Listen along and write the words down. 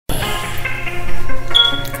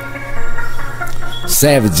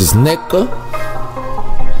Savages, nigga.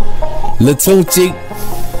 Litunechi.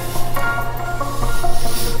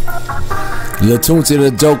 Litunechi the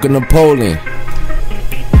joke of Napoleon.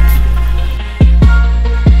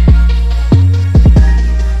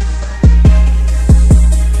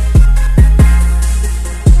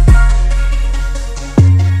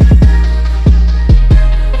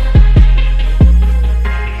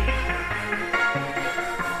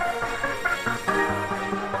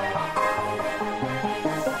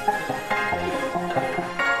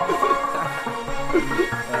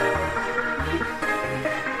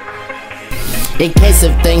 In case if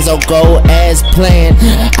things don't go as planned,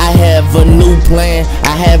 I have a new plan,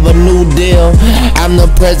 I have a new deal. I'm the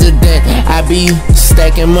president, I be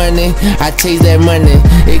stacking money, I chase that money.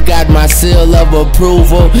 It got my seal of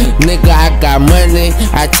approval, nigga, I got money.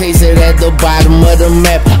 I chase it at the bottom of the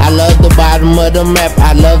map. I love the bottom of the map,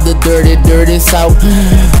 I love the dirty, dirty south.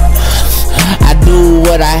 I do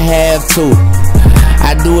what I have to,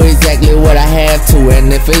 I do exactly what I have to.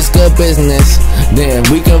 And if it's good business, then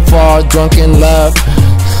we can fall drunk in love.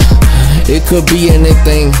 It could be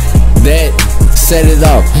anything that set it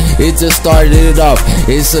off. It just started it off.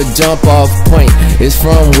 It's a jump off point. It's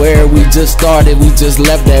from where we just started. We just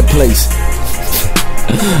left that place.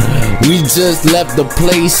 We just left the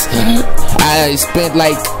place. I spent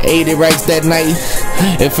like 80 racks that night.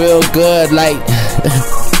 It felt good, like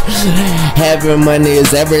having money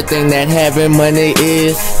is everything that having money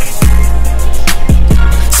is.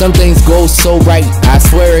 Some things go so right, I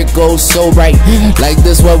swear it goes so right. Like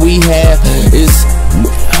this what we have is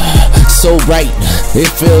so right. It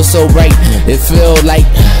feels so right, it feels like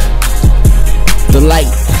the light.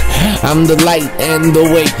 I'm the light and the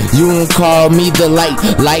way. You can call me the light,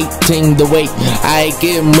 lighting the way. I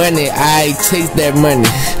get money, I chase that money.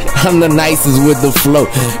 I'm the nicest with the flow.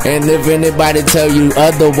 And if anybody tell you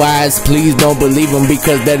otherwise, please don't believe them,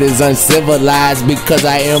 because that is uncivilized. Because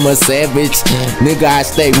I am a savage, nigga, I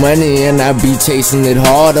stake money and I be chasing it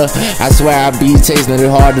harder. I swear I be chasing it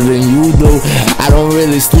harder than you do. I don't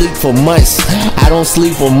really sleep for months, I don't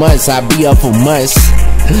sleep for months, I be up for months.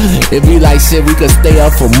 It be like shit, we could stay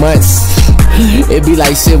up for months. It be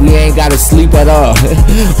like shit, we ain't gotta sleep at all.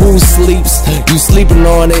 Who sleeps? You sleeping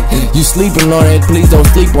on it, you sleeping on it. Please don't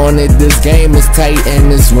sleep on it. This game is tight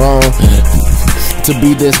and it's wrong to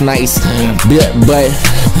be this nice, but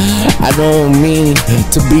I don't mean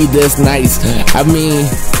to be this nice. I mean,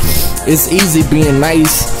 it's easy being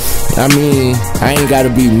nice. I mean, I ain't gotta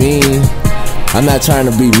be mean. I'm not trying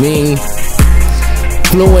to be mean.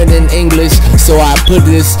 Fluent in English, so I put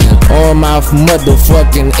this on my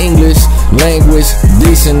motherfucking English language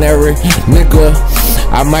dictionary. Nigga,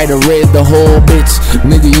 I might have read the whole bitch.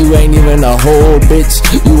 Nigga, you ain't even a whole bitch,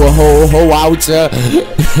 you a whole out ya.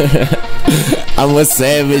 I'm a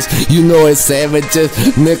savage, you know it's savages.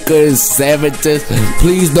 Nigga is savages.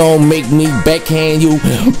 Please don't make me backhand you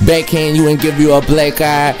and give you a black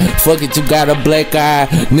eye. Fuck it, you got a black eye.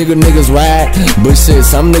 Niggas ride, but shit,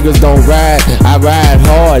 some niggas don't ride. I ride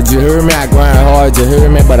hard, you heard me? I grind hard, you heard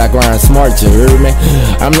me? But I grind smart, you heard me?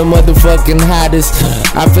 I'm the motherfucking hottest.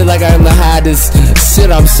 I feel like I'm the hottest. Shit,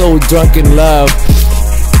 I'm so drunk in love.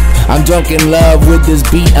 I'm drunk in love with this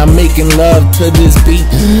beat. I'm making love to this beat.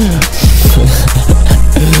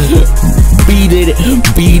 Beat it,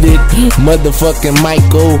 motherfucking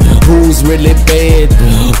Michael. Who's really bad?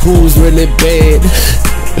 Who's really bad?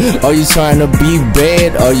 Are you trying to be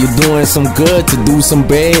bad? Are you doing some good to do some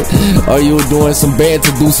bad? Are you doing some bad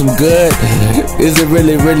to do some good? Is it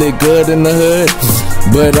really, really good in the hood?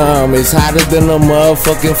 But it's hotter than a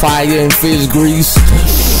motherfucking fire and fish grease.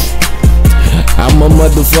 I'm a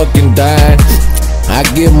motherfucking dime. I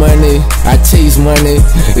get money, I chase money.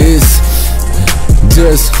 It's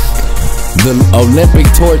just the Olympic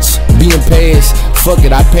torch being passed. Fuck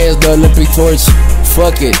it, I passed the Olympic torch.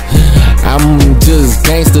 Fuck it, I'm just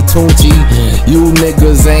gangsta Tunchi. You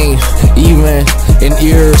niggas ain't even in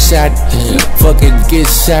earshot. Fuck it, get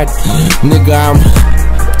shot. Nigga, I'm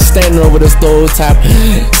standing over the stove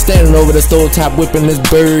top, whipping this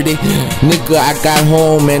birdie. Nigga, I got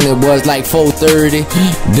home and it was like 4:30.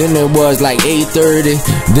 Then it was like 8:30.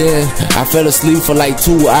 Then I fell asleep for like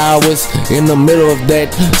 2 hours in the middle of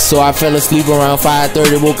that. So I fell asleep around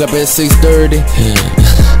 5:30, woke up at 6:30.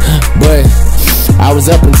 But I was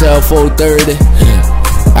up until 4:30.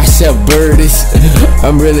 I shot birdies.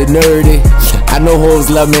 I'm really nerdy. I know hoes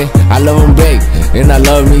love me, I love them back, and I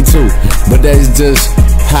love me too. But that's just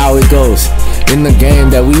how it goes in the game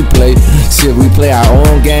that we play. Shit, we play our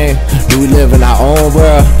own game. Do we live in our own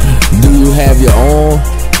world? Do you have your own?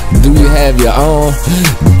 Do you have your own?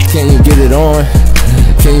 Can you get it on?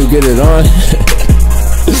 Can you get it on?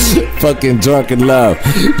 fucking drunk in love.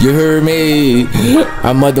 You heard me?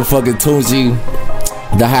 I'm motherfucking Tunchi,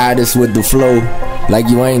 the hottest with the flow, like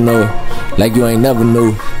you ain't know, like you ain't never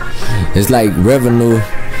knew. It's like revenue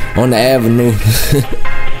on the avenue.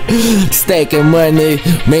 Stacking money,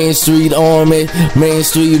 Main Street Army, Main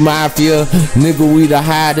Street Mafia. Nigga, we the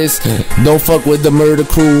hottest. Don't fuck with the murder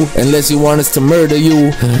crew unless you want us to murder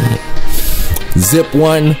you. Zip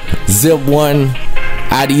one,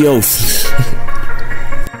 adios.